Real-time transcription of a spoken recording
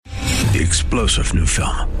The explosive new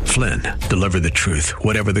film, Flynn, deliver the truth,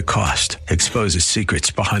 whatever the cost, exposes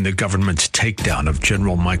secrets behind the government's takedown of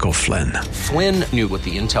General Michael Flynn. Flynn knew what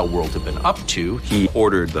the intel world had been up to. He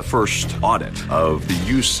ordered the first audit of the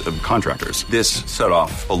use of contractors. This set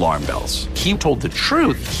off alarm bells. He told the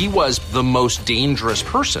truth. He was the most dangerous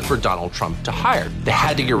person for Donald Trump to hire. They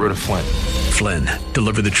had to get rid of Flynn. Flynn,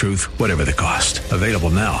 deliver the truth, whatever the cost. Available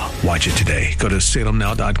now. Watch it today. Go to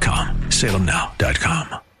salemnow.com.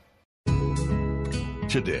 salemnow.com.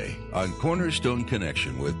 Today on Cornerstone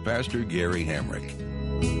Connection with Pastor Gary Hamrick.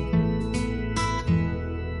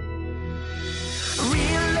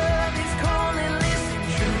 Real love is calling, listen,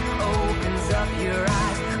 truth opens up your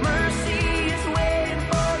eyes. Mercy is waiting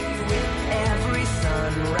for you with every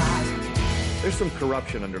sunrise. There's some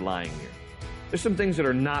corruption underlying here. There's some things that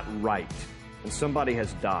are not right, and somebody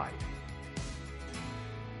has died.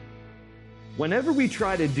 Whenever we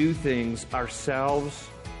try to do things ourselves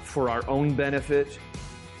for our own benefit,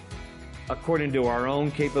 according to our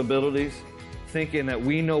own capabilities, thinking that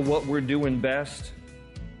we know what we're doing best,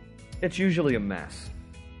 it's usually a mess.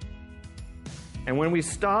 And when we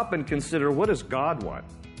stop and consider what does God want,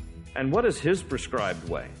 and what is His prescribed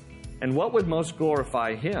way, and what would most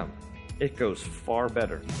glorify Him, it goes far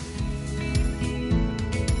better.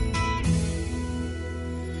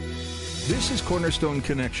 This is Cornerstone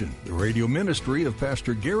Connection, the radio ministry of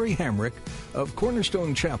Pastor Gary Hamrick of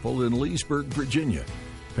Cornerstone Chapel in Leesburg, Virginia.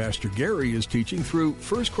 Pastor Gary is teaching through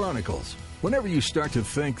 1 Chronicles. Whenever you start to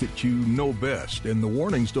think that you know best and the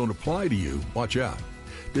warnings don't apply to you, watch out.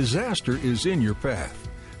 Disaster is in your path.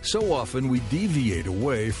 So often we deviate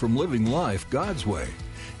away from living life God's way,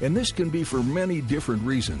 and this can be for many different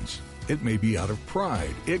reasons. It may be out of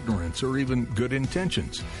pride, ignorance, or even good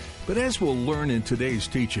intentions. But as we'll learn in today's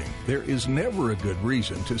teaching, there is never a good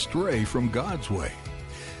reason to stray from God's way.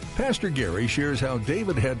 Pastor Gary shares how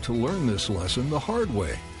David had to learn this lesson the hard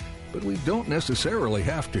way, but we don't necessarily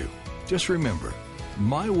have to. Just remember,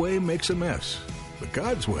 my way makes a mess, but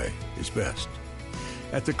God's way is best.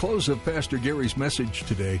 At the close of Pastor Gary's message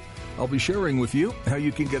today, I'll be sharing with you how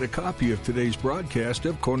you can get a copy of today's broadcast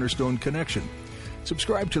of Cornerstone Connection.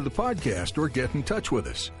 Subscribe to the podcast or get in touch with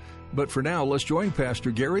us. But for now, let's join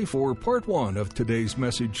Pastor Gary for part one of today's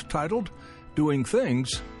message titled, Doing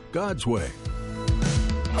Things God's Way.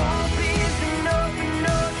 Hope is an open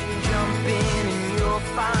ocean, jump in and you'll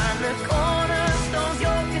find the cornerstones,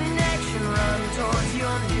 your connection, run towards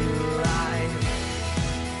your new life.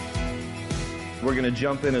 We're going to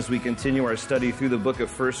jump in as we continue our study through the book of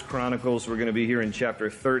 1 Chronicles. We're going to be here in chapter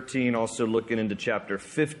 13, also looking into chapter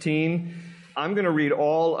 15. I'm going to read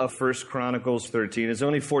all of 1 Chronicles 13. It's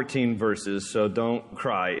only 14 verses, so don't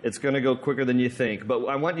cry. It's going to go quicker than you think. But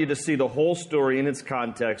I want you to see the whole story in its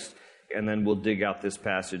context, and then we'll dig out this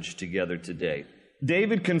passage together today.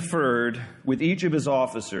 David conferred with each of his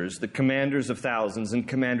officers, the commanders of thousands and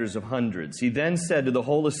commanders of hundreds. He then said to the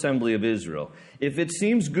whole assembly of Israel, "If it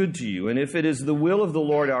seems good to you, and if it is the will of the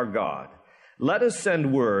Lord our God, let us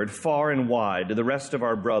send word far and wide to the rest of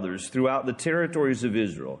our brothers throughout the territories of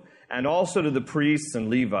Israel, and also to the priests and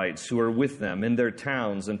Levites who are with them in their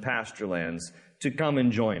towns and pasture lands, to come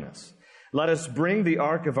and join us. Let us bring the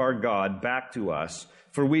ark of our God back to us,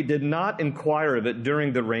 for we did not inquire of it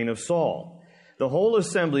during the reign of Saul." The whole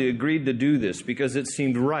assembly agreed to do this because it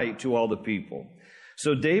seemed right to all the people.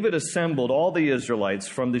 So David assembled all the Israelites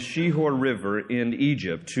from the Shihor River in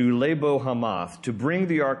Egypt to Lebo Hamath to bring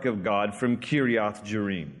the ark of God from Kiriath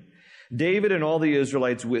Jearim. David and all the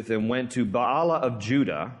Israelites with him went to Baalah of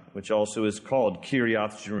Judah, which also is called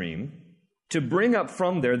Kiriath Jearim, to bring up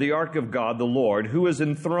from there the ark of God, the Lord, who is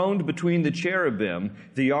enthroned between the cherubim,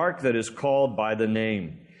 the ark that is called by the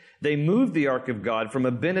name. They moved the ark of God from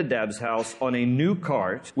Abinadab's house on a new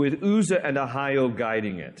cart, with Uzzah and Ahio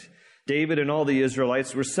guiding it. David and all the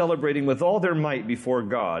Israelites were celebrating with all their might before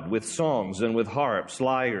God, with songs and with harps,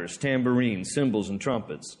 lyres, tambourines, cymbals, and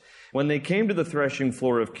trumpets. When they came to the threshing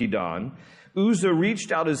floor of Kidon, Uzzah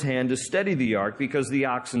reached out his hand to steady the ark because the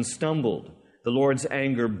oxen stumbled. The Lord's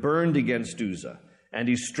anger burned against Uzzah, and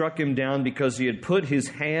he struck him down because he had put his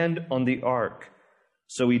hand on the ark.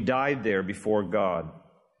 So he died there before God.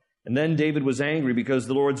 And then David was angry because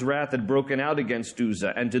the Lord's wrath had broken out against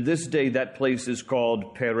Uzzah, and to this day that place is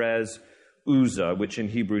called Perez Uzzah, which in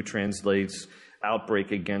Hebrew translates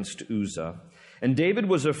outbreak against Uzzah. And David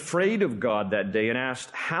was afraid of God that day and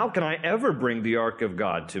asked, "How can I ever bring the ark of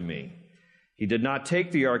God to me?" He did not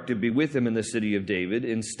take the ark to be with him in the city of David.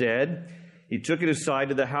 Instead, he took it aside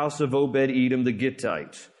to the house of Obed-Edom the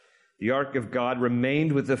Gittite. The ark of God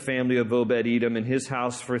remained with the family of Obed-Edom in his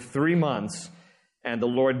house for 3 months, and the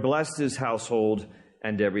Lord blessed his household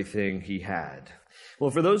and everything he had. Well,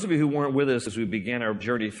 for those of you who weren't with us as we began our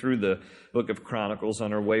journey through the book of Chronicles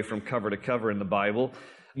on our way from cover to cover in the Bible,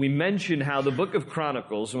 we mentioned how the book of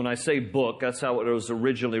Chronicles, when I say book, that's how it was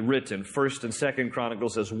originally written, 1st and 2nd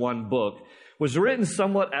Chronicles as one book, was written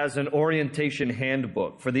somewhat as an orientation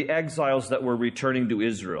handbook for the exiles that were returning to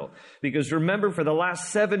Israel. Because remember, for the last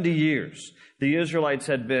 70 years, the Israelites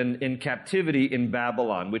had been in captivity in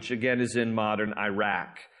Babylon, which again is in modern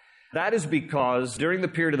Iraq. That is because during the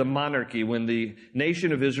period of the monarchy, when the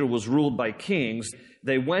nation of Israel was ruled by kings,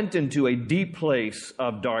 they went into a deep place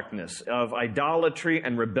of darkness, of idolatry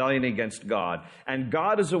and rebellion against God. And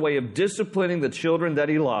God, as a way of disciplining the children that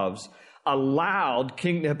he loves, allowed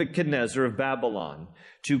King Nebuchadnezzar of Babylon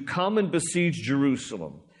to come and besiege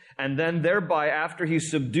Jerusalem. And then thereby, after he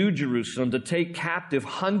subdued Jerusalem, to take captive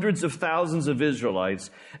hundreds of thousands of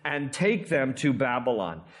Israelites and take them to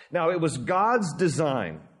Babylon. Now, it was God's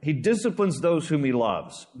design. He disciplines those whom he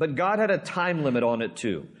loves. But God had a time limit on it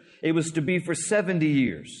too. It was to be for 70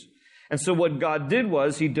 years. And so what God did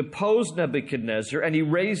was he deposed Nebuchadnezzar and he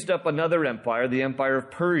raised up another empire, the empire of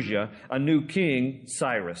Persia, a new king,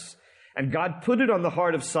 Cyrus. And God put it on the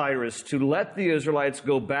heart of Cyrus to let the Israelites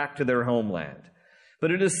go back to their homeland. But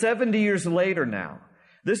it is 70 years later now.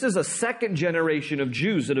 This is a second generation of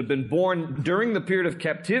Jews that have been born during the period of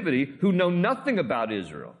captivity who know nothing about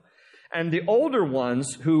Israel. And the older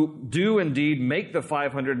ones who do indeed make the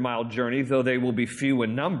 500-mile journey, though they will be few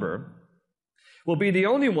in number, will be the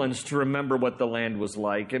only ones to remember what the land was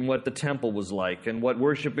like and what the temple was like and what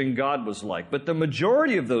worshiping God was like. But the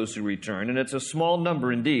majority of those who return, and it's a small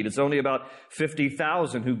number indeed, it's only about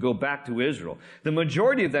 50,000 who go back to Israel. The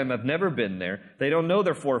majority of them have never been there. They don't know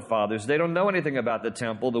their forefathers. They don't know anything about the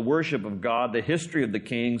temple, the worship of God, the history of the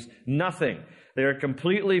kings, nothing. They are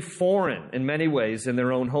completely foreign in many ways in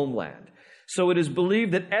their own homeland. So it is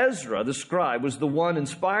believed that Ezra, the scribe, was the one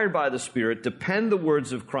inspired by the Spirit to pen the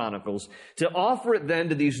words of Chronicles, to offer it then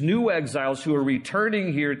to these new exiles who are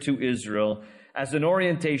returning here to Israel as an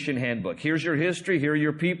orientation handbook. Here's your history, here are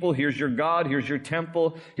your people, here's your God, here's your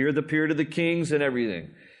temple, here are the period of the kings and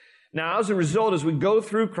everything. Now, as a result, as we go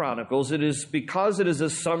through Chronicles, it is because it is a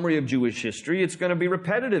summary of Jewish history, it's going to be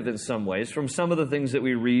repetitive in some ways from some of the things that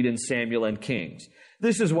we read in Samuel and Kings.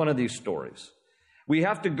 This is one of these stories. We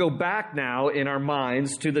have to go back now in our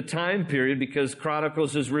minds to the time period, because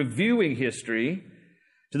Chronicles is reviewing history,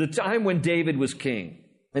 to the time when David was king.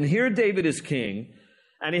 And here David is king,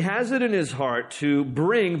 and he has it in his heart to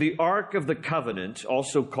bring the Ark of the Covenant,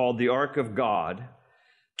 also called the Ark of God,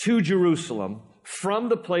 to Jerusalem from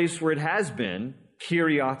the place where it has been,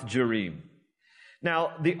 Kiriath Jearim.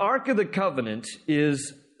 Now, the Ark of the Covenant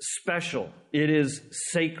is special. It is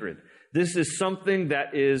sacred. This is something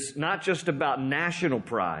that is not just about national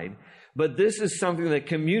pride, but this is something that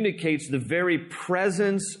communicates the very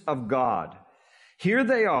presence of God. Here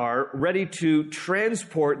they are, ready to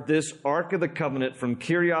transport this Ark of the Covenant from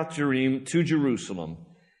Kiriath Jearim to Jerusalem,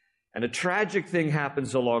 and a tragic thing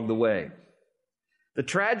happens along the way. The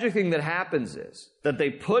tragic thing that happens is that they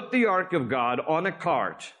put the Ark of God on a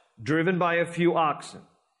cart, driven by a few oxen.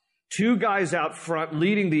 Two guys out front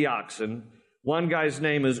leading the oxen. One guy's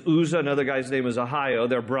name is Uzzah, another guy's name is Ahio.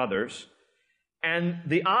 They're brothers. And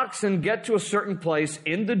the oxen get to a certain place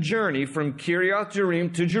in the journey from Kiriath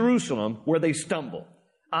Jearim to Jerusalem where they stumble.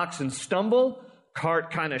 Oxen stumble,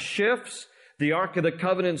 cart kind of shifts, the Ark of the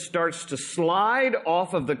Covenant starts to slide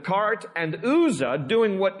off of the cart, and Uzzah,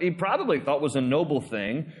 doing what he probably thought was a noble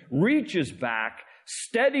thing, reaches back,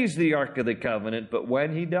 steadies the Ark of the Covenant, but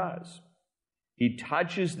when he does, he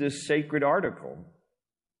touches this sacred article,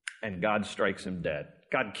 and God strikes him dead.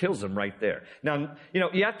 God kills him right there. Now,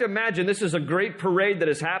 you have to imagine this is a great parade that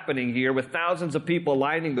is happening here with thousands of people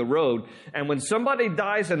lining the road. And when somebody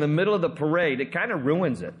dies in the middle of the parade, it kind of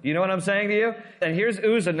ruins it. You know what I'm saying to you? And here's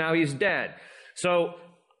Uzzah, now he's dead. So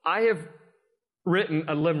I have written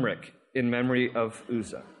a limerick in memory of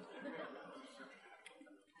Uzzah.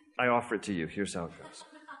 I offer it to you. Here's how it goes.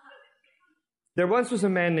 There once was a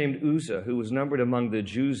man named Uzzah who was numbered among the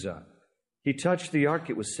Juzah. He touched the ark,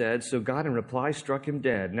 it was said, so God in reply struck him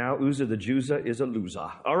dead. Now Uzzah the Juzah is a loser.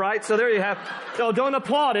 All right, so there you have. So don't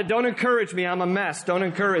applaud it. Don't encourage me. I'm a mess. Don't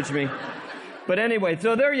encourage me. But anyway,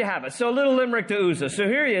 so there you have it. So a little limerick to Uzzah. So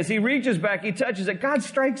here he is. He reaches back. He touches it. God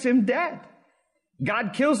strikes him dead.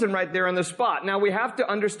 God kills him right there on the spot. Now, we have to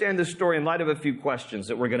understand this story in light of a few questions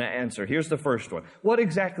that we're going to answer. Here's the first one. What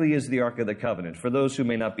exactly is the Ark of the Covenant? For those who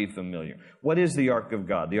may not be familiar, what is the Ark of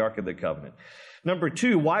God, the Ark of the Covenant? Number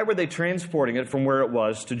two, why were they transporting it from where it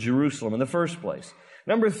was to Jerusalem in the first place?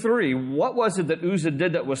 Number 3, what was it that Uzzah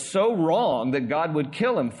did that was so wrong that God would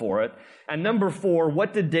kill him for it? And number 4,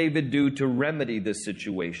 what did David do to remedy this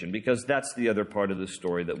situation? Because that's the other part of the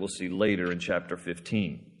story that we'll see later in chapter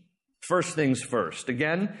 15. First things first.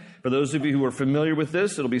 Again, for those of you who are familiar with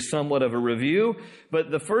this, it'll be somewhat of a review. But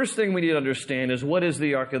the first thing we need to understand is, what is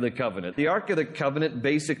the Ark of the Covenant? The Ark of the Covenant,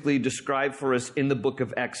 basically described for us in the book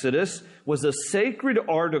of Exodus, was a sacred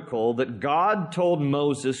article that God told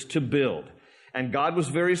Moses to build. And God was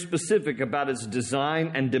very specific about its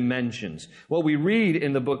design and dimensions. What we read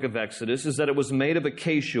in the book of Exodus is that it was made of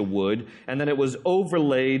acacia wood, and then it was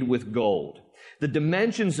overlaid with gold. The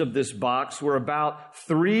dimensions of this box were about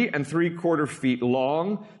 3 3/4 feet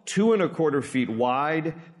long, 2 1/4 feet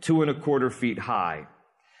wide, 2 1/4 feet high.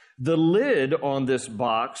 The lid on this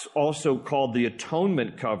box, also called the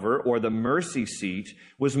atonement cover or the mercy seat,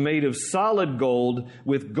 was made of solid gold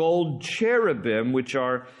with gold cherubim, which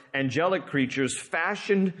are angelic creatures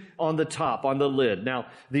fashioned on the top, on the lid. Now,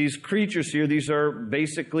 these creatures here, these are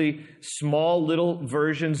basically small little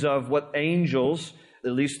versions of what angels,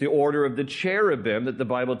 at least the order of the cherubim that the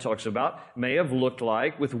Bible talks about, may have looked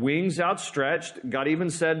like, with wings outstretched. God even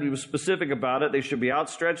said, he was specific about it, they should be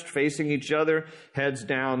outstretched, facing each other, heads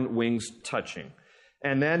down, wings touching.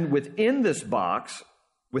 And then within this box,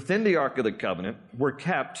 within the Ark of the Covenant, were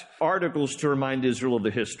kept articles to remind Israel of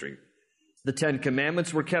the history. The 10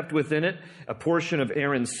 Commandments were kept within it, a portion of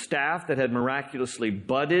Aaron's staff that had miraculously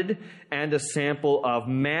budded, and a sample of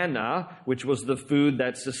manna, which was the food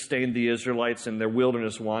that sustained the Israelites in their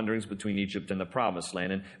wilderness wanderings between Egypt and the Promised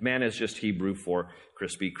Land. And manna is just Hebrew for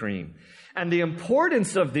Krispy Kreme. And the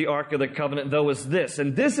importance of the Ark of the Covenant, though, is this,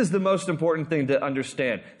 and this is the most important thing to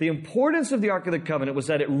understand. The importance of the Ark of the Covenant was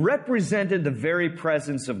that it represented the very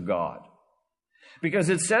presence of God. Because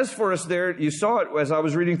it says for us there, you saw it as I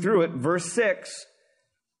was reading through it, verse 6,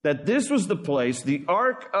 that this was the place, the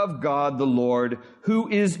Ark of God the Lord, who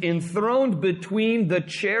is enthroned between the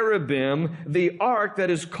cherubim, the Ark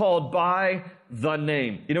that is called by the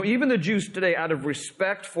name. You know, even the Jews today, out of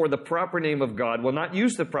respect for the proper name of God, will not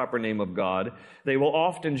use the proper name of God. They will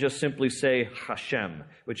often just simply say Hashem,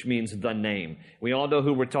 which means the name. We all know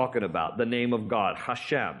who we're talking about, the name of God,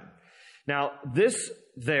 Hashem. Now, this,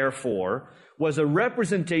 therefore, was a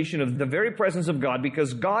representation of the very presence of God,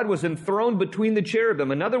 because God was enthroned between the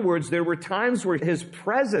cherubim. In other words, there were times where his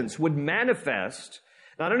presence would manifest,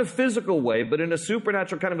 not in a physical way, but in a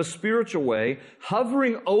supernatural kind of a spiritual way,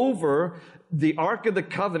 hovering over the Ark of the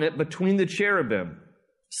Covenant between the cherubim.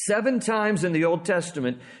 7 times in the Old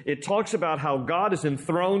Testament, it talks about how God is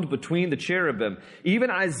enthroned between the cherubim. Even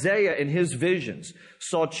Isaiah, in his visions,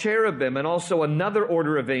 saw cherubim and also another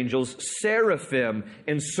order of angels, seraphim,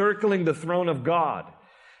 encircling the throne of God.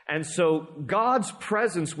 And so God's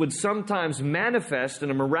presence would sometimes manifest in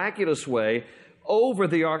a miraculous way over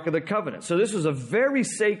the Ark of the Covenant. So this was a very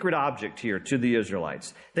sacred object here to the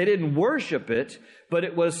Israelites. They didn't worship it, but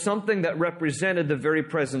it was something that represented the very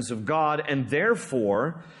presence of God, and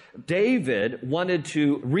therefore David wanted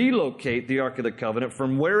to relocate the Ark of the Covenant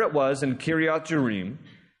from where it was in Kiriath Jearim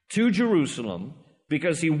to Jerusalem,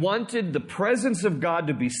 because he wanted the presence of God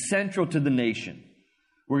to be central to the nation.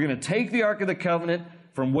 We're going to take the Ark of the Covenant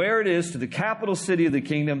from where it is to the capital city of the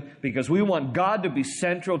kingdom, because we want God to be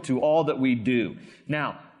central to all that we do.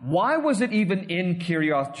 Now, why was it even in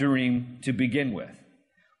Kiriath Jearim to begin with?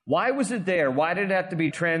 Why was it there? Why did it have to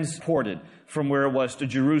be transported from where it was to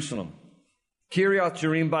Jerusalem? Kiriath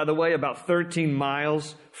Jearim, by the way, about 13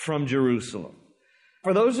 miles from Jerusalem.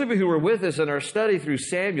 For those of you who were with us in our study through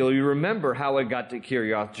Samuel, you remember how it got to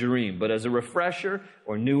Kiriath Jearim. But as a refresher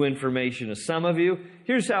or new information to some of you,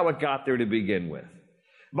 here's how it got there to begin with.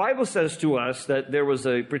 The Bible says to us that there was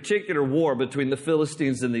a particular war between the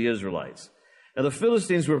Philistines and the Israelites. Now, the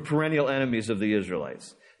Philistines were perennial enemies of the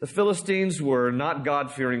Israelites. The Philistines were not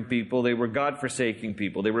God-fearing people. They were God-forsaking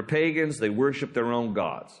people. They were pagans. They worshiped their own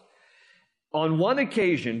gods. On one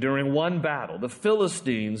occasion, during one battle, the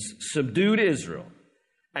Philistines subdued Israel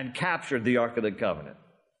and captured the Ark of the Covenant.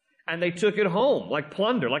 And they took it home like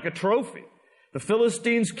plunder, like a trophy. The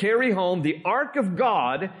Philistines carry home the Ark of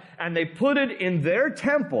God, and they put it in their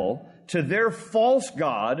temple to their false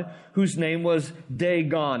god, whose name was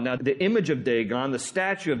Dagon. Now, the image of Dagon, the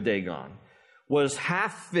statue of Dagon, was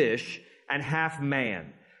half fish and half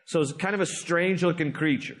man. So it's kind of a strange-looking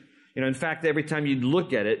creature. You know, in fact, every time you'd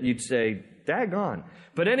look at it, you'd say, Dagon.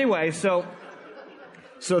 But anyway, so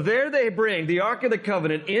there they bring the Ark of the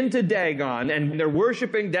Covenant into Dagon, and they're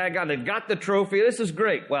worshiping Dagon. They've got the trophy. This is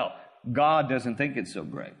great. Well, God doesn't think it's so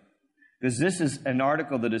great. Because this is an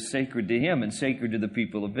article that is sacred to him and sacred to the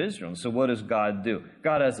people of Israel. And so what does God do?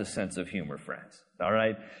 God has a sense of humor, friends. All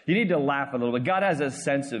right? You need to laugh a little bit. God has a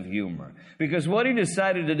sense of humor. Because what he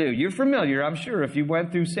decided to do, you're familiar, I'm sure, if you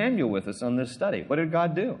went through Samuel with us on this study. What did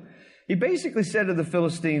God do? He basically said to the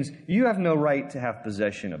Philistines, you have no right to have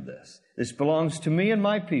possession of this. This belongs to me and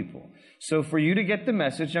my people. So for you to get the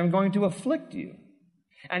message, I'm going to afflict you.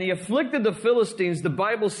 And he afflicted the Philistines, the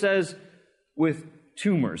Bible says, with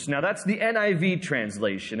tumors. Now, that's the NIV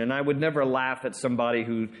translation, and I would never laugh at somebody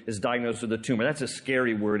who is diagnosed with a tumor. That's a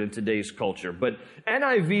scary word in today's culture. But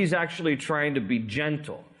NIV is actually trying to be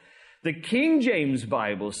gentle. The King James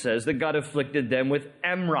Bible says that God afflicted them with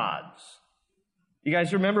emrods. You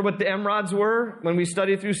guys remember what the emrods were when we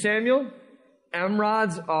studied through Samuel?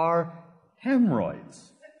 Emrods are hemorrhoids.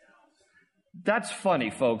 That's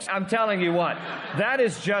funny, folks. I'm telling you what. That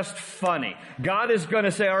is just funny. God is going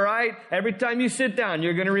to say, all right, every time you sit down,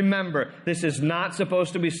 you're going to remember this is not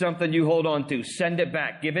supposed to be something you hold on to. Send it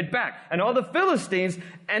back. Give it back. And all the Philistines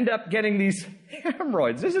end up getting these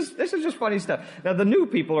hemorrhoids. This is just funny stuff. Now, the new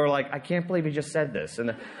people are like, I can't believe he just said this.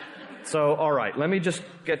 And so, all right, let me just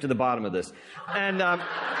get to the bottom of this. And,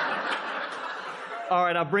 all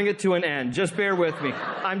right, I'll bring it to an end. Just bear with me.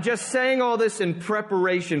 I'm just saying all this in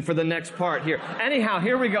preparation for the next part here. Anyhow,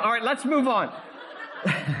 here we go. All right, let's move on.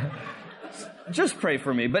 Just pray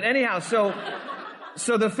for me. But anyhow, so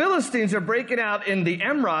the Philistines are breaking out in the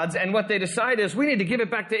emrods, and what they decide is we need to give it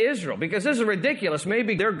back to Israel because this is ridiculous.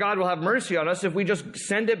 Maybe their God will have mercy on us if we just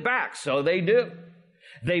send it back. So they do.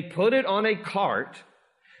 They put it on a cart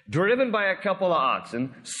driven by a couple of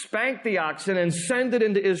oxen, spank the oxen, and send it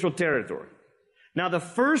into Israel territory. Now, the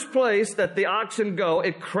first place that the oxen go,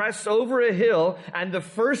 it crests over a hill, and the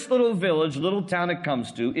first little village, little town it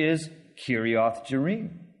comes to, is Kiriath Jearim.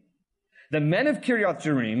 The men of Kiriath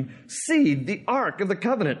Jearim see the Ark of the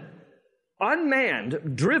Covenant,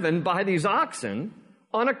 unmanned, driven by these oxen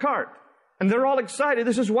on a cart. And they're all excited.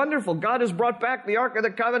 This is wonderful. God has brought back the Ark of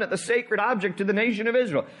the Covenant, the sacred object, to the nation of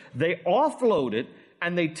Israel. They offload it,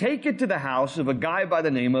 and they take it to the house of a guy by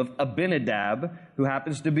the name of Abinadab, who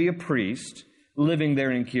happens to be a priest, living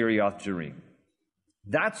there in Kiriath Jearim.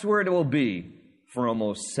 That's where it will be for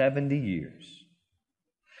almost 70 years.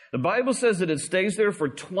 The Bible says that it stays there for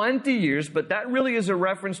 20 years, but that really is a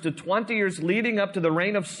reference to 20 years leading up to the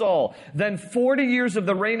reign of Saul. Then 40 years of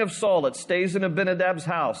the reign of Saul, it stays in Abinadab's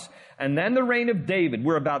house. And then the reign of David.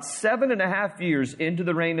 We're about 7.5 years into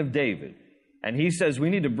the reign of David. And he says we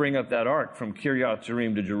need to bring up that ark from Kiriath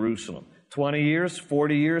Jearim to Jerusalem. 20 years,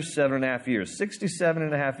 40 years, 7.5 years,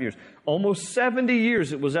 67.5 years. Almost 70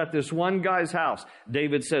 years it was at this one guy's house.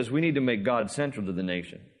 David says, we need to make God central to the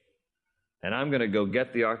nation. And I'm going to go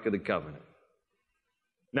get the Ark of the Covenant.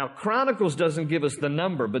 Now, Chronicles doesn't give us the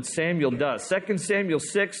number, but Samuel does. 2 Samuel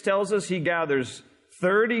 6 tells us he gathers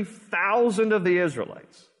 30,000 of the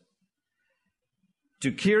Israelites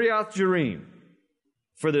to Kiriath Jearim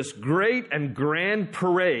for this great and grand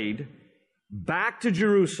parade back to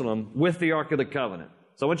Jerusalem with the Ark of the Covenant.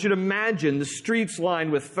 So I want you to imagine the streets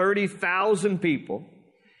lined with 30,000 people.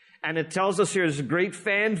 And it tells us here, there's a great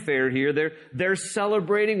fanfare here. They're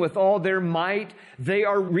celebrating with all their might. They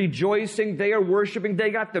are rejoicing. They are worshiping.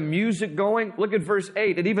 They got the music going. Look at verse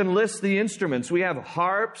 8. It even lists the instruments. We have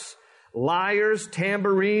harps, lyres,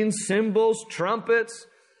 tambourines, cymbals, trumpets.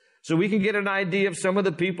 So we can get an idea of some of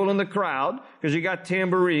the people in the crowd, because you got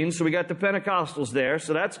tambourines, so we got the Pentecostals there,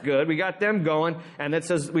 so that's good. We got them going, and it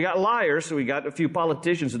says we got liars, so we got a few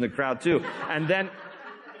politicians in the crowd too. And then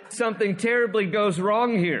something terribly goes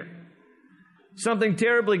wrong here. Something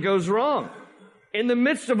terribly goes wrong. In the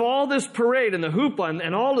midst of all this parade and the hoopla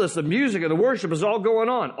and all this, the music and the worship is all going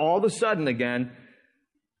on. All of a sudden again,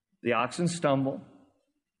 the oxen stumble.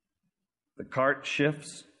 The cart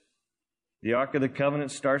shifts. The Ark of the Covenant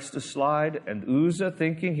starts to slide, and Uzzah,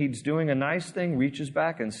 thinking he's doing a nice thing, reaches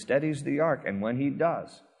back and steadies the Ark. And when he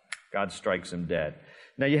does, God strikes him dead.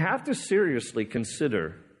 Now, you have to seriously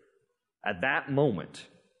consider at that moment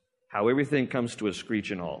how everything comes to a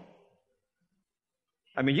screeching halt.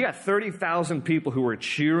 I mean, you got 30,000 people who were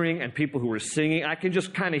cheering and people who were singing. I can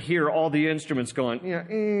just kind of hear all the instruments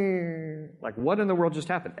going, like, what in the world just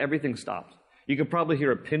happened? Everything stops. You could probably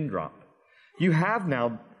hear a pin drop. You have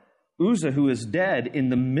now Uzzah, who is dead, in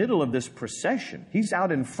the middle of this procession. He's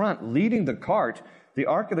out in front leading the cart. The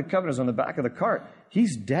Ark of the Covenant is on the back of the cart.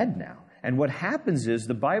 He's dead now. And what happens is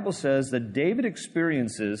the Bible says that David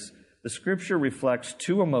experiences, the Scripture reflects,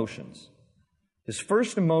 two emotions. His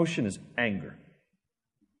first emotion is anger.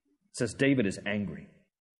 It says David is angry.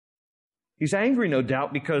 He's angry, no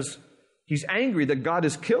doubt, because he's angry that God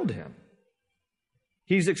has killed him.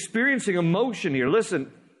 He's experiencing emotion here.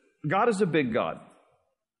 Listen, God is a big God.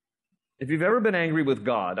 If you've ever been angry with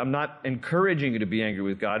God, I'm not encouraging you to be angry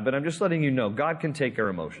with God, but I'm just letting you know God can take our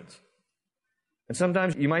emotions. And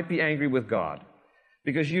sometimes you might be angry with God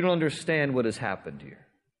because you don't understand what has happened here.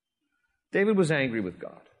 David was angry with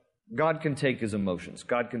God. God can take his emotions.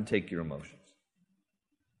 God can take your emotions.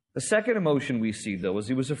 The second emotion we see, though, is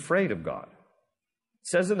he was afraid of God. It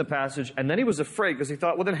says in the passage, and then he was afraid because he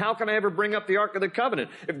thought, well, then how can I ever bring up the Ark of the Covenant?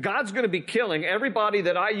 If God's going to be killing everybody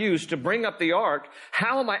that I use to bring up the Ark,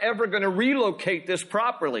 how am I ever going to relocate this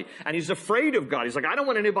properly? And he's afraid of God. He's like, I don't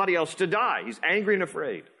want anybody else to die. He's angry and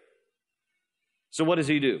afraid. So what does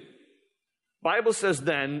he do? Bible says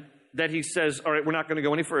then that he says, all right, we're not going to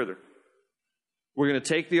go any further. We're going to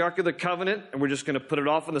take the Ark of the Covenant, and we're just going to put it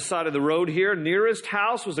off on the side of the road here. Nearest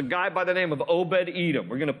house was a guy by the name of Obed-Edom.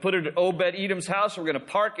 We're going to put it at Obed-Edom's house. We're going to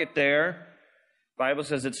park it there. Bible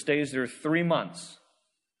says it stays there 3 months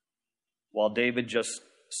while David just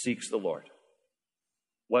seeks the Lord.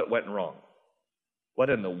 What went wrong? What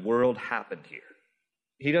in the world happened here?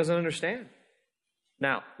 He doesn't understand.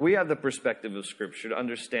 Now, we have the perspective of Scripture to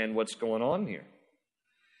understand what's going on here.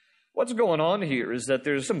 What's going on here is that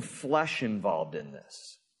there's some flesh involved in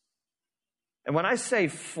this. And when I say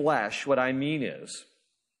flesh, what I mean is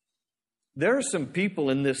there are some people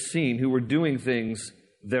in this scene who are doing things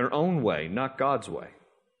their own way, not God's way.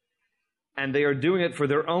 And they are doing it for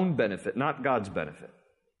their own benefit, not God's benefit.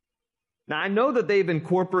 Now, I know that they've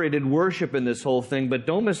incorporated worship in this whole thing, but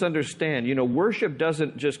don't misunderstand. You know, worship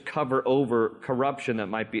doesn't just cover over corruption that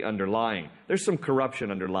might be underlying. There's some corruption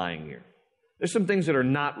underlying here. There's some things that are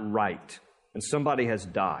not right, and somebody has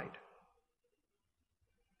died.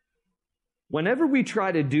 Whenever we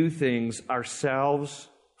try to do things ourselves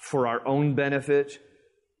for our own benefit,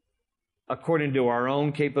 according to our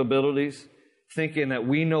own capabilities, thinking that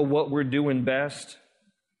we know what we're doing best,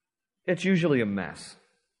 it's usually a mess.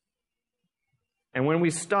 And when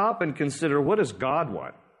we stop and consider what does God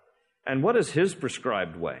want, and what is His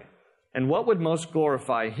prescribed way, and what would most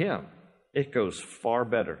glorify Him, it goes far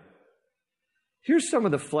better. Here's some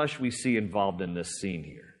of the flesh we see involved in this scene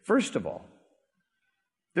here. First of all,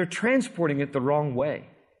 they're transporting it the wrong way.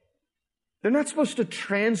 They're not supposed to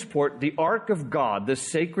transport the Ark of God,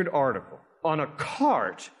 this sacred article, on a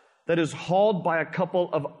cart that is hauled by a couple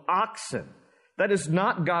of oxen. That is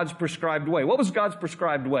not God's prescribed way. What was God's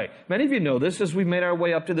prescribed way? Many of you know this as we made our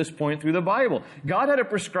way up to this point through the Bible. God had a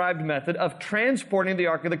prescribed method of transporting the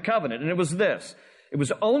Ark of the Covenant, and it was this. It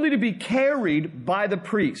was only to be carried by the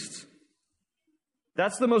priests.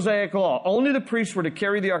 That's the Mosaic law. Only the priests were to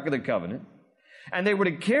carry the Ark of the Covenant, and they were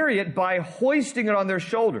to carry it by hoisting it on their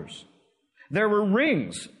shoulders. There were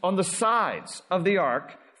rings on the sides of the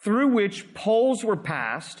Ark through which poles were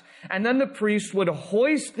passed, and then the priests would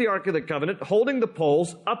hoist the Ark of the Covenant, holding the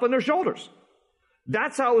poles up on their shoulders.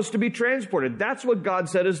 That's how it was to be transported. That's what God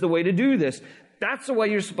said is the way to do this. That's the way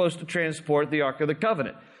you're supposed to transport the Ark of the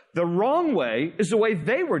Covenant. The wrong way is the way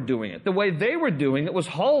they were doing it. The way they were doing it was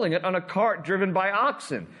hauling it on a cart driven by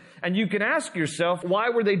oxen. And you can ask yourself, why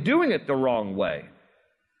were they doing it the wrong way?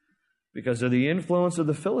 Because of the influence of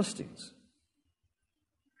the Philistines.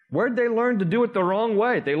 Where'd they learn to do it the wrong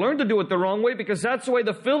way? They learned to do it the wrong way because that's the way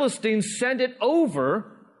the Philistines sent it over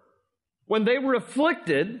when they were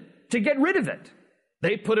afflicted to get rid of it.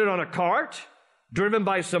 They put it on a cart driven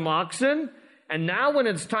by some oxen. And now when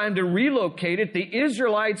it's time to relocate it, the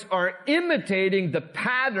Israelites are imitating the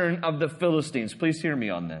pattern of the Philistines. Please hear me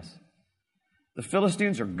on this. The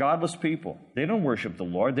Philistines are godless people. They don't worship the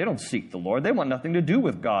Lord. They don't seek the Lord. They want nothing to do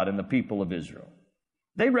with God and the people of Israel.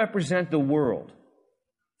 They represent the world.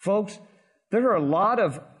 Folks, there are a lot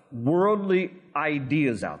of worldly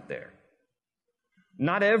ideas out there.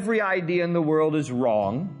 Not every idea in the world is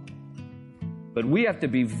wrong, but we have to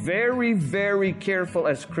be very, very careful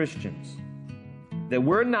as Christians that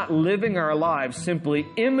we're not living our lives simply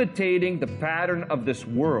imitating the pattern of this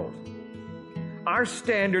world. Our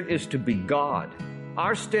standard is to be God.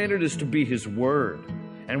 Our standard is to be His Word.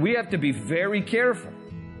 And we have to be very careful.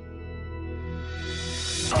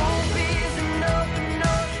 Hope is an open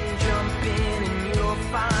ocean, jump in and you'll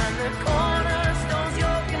find the cornerstones,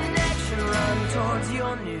 your connection, run towards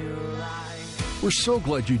your new life. We're so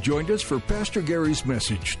glad you joined us for Pastor Gary's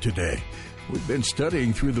message today. We've been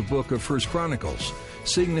studying through the book of 1 Chronicles,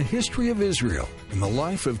 seeing the history of Israel and the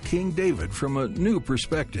life of King David from a new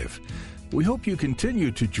perspective. We hope you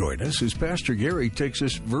continue to join us as Pastor Gary takes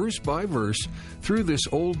us verse by verse through this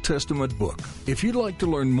Old Testament book. If you'd like to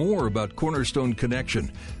learn more about Cornerstone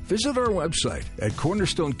Connection, visit our website at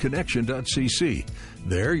cornerstoneconnection.cc.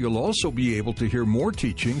 There you'll also be able to hear more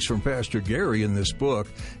teachings from Pastor Gary in this book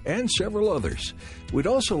and several others. We'd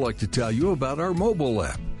also like to tell you about our mobile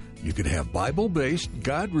app. You can have Bible-based,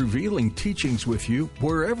 God-revealing teachings with you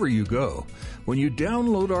wherever you go when you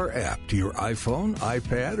download our app to your iPhone,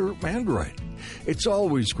 iPad, or Android. It's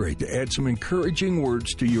always great to add some encouraging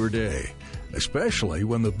words to your day, especially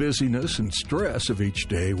when the busyness and stress of each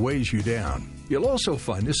day weighs you down. You'll also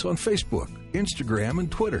find us on Facebook, Instagram,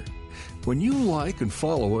 and Twitter. When you like and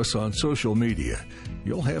follow us on social media,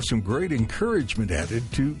 you'll have some great encouragement added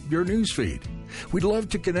to your newsfeed. We'd love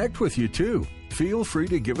to connect with you, too. Feel free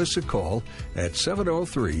to give us a call at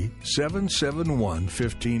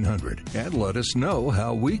 703-771-1500 and let us know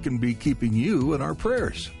how we can be keeping you in our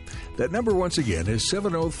prayers. That number, once again, is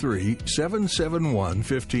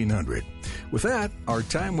 703-771-1500. With that, our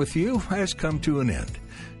time with you has come to an end.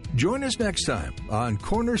 Join us next time on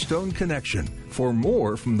Cornerstone Connection for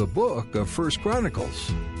more from the book of 1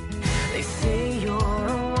 Chronicles. They say you're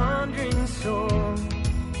a wandering soul,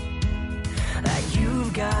 that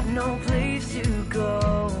you've got no place to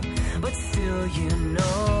go, but still you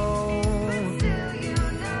know,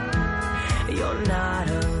 you're not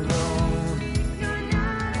alone.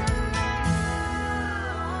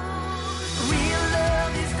 Real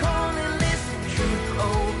love is calling, listen, truth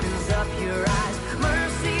opens up your eyes.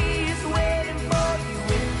 Mercy is waiting for you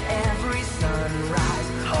with every sunrise.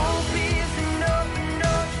 Hope is an open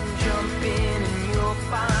ocean, jump in and you'll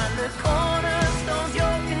find the cornerstones,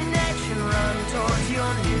 your connection, run towards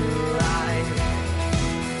your new life.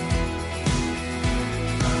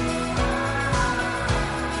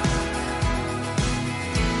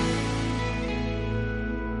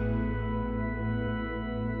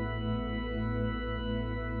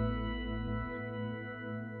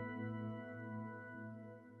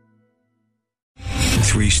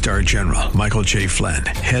 Three-star General Michael J. Flynn,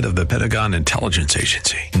 head of the Pentagon Intelligence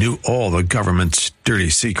Agency, knew all the government's dirty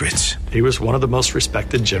secrets. He was one of the most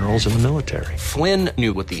respected generals in the military. Flynn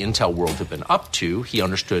knew what the intel world had been up to. He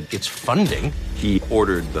understood its funding. He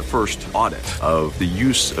ordered the first audit of the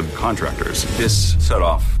use of contractors. This set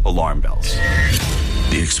off alarm bells.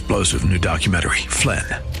 The explosive new documentary, Flynn,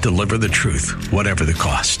 Deliver the Truth, Whatever the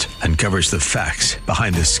Cost, uncovers the facts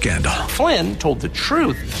behind this scandal. Flynn told the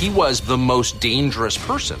truth. He was the most dangerous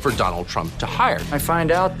person for Donald Trump to hire. I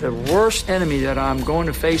find out the worst enemy that I'm going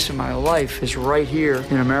to face in my life is right here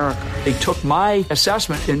in America. They took my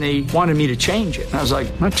assessment and they wanted me to change it. And I was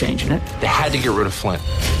like, I'm not changing it. They had to get rid of Flynn.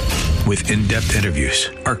 With in-depth interviews,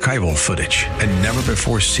 archival footage, and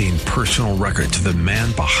never-before-seen personal records of the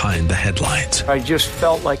man behind the headlines. I just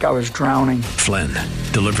felt like I was drowning. Flynn,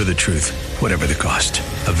 Deliver the Truth, Whatever the Cost.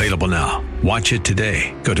 Available now. Watch it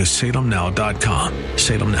today. Go to salemnow.com.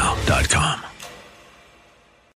 salemnow.com.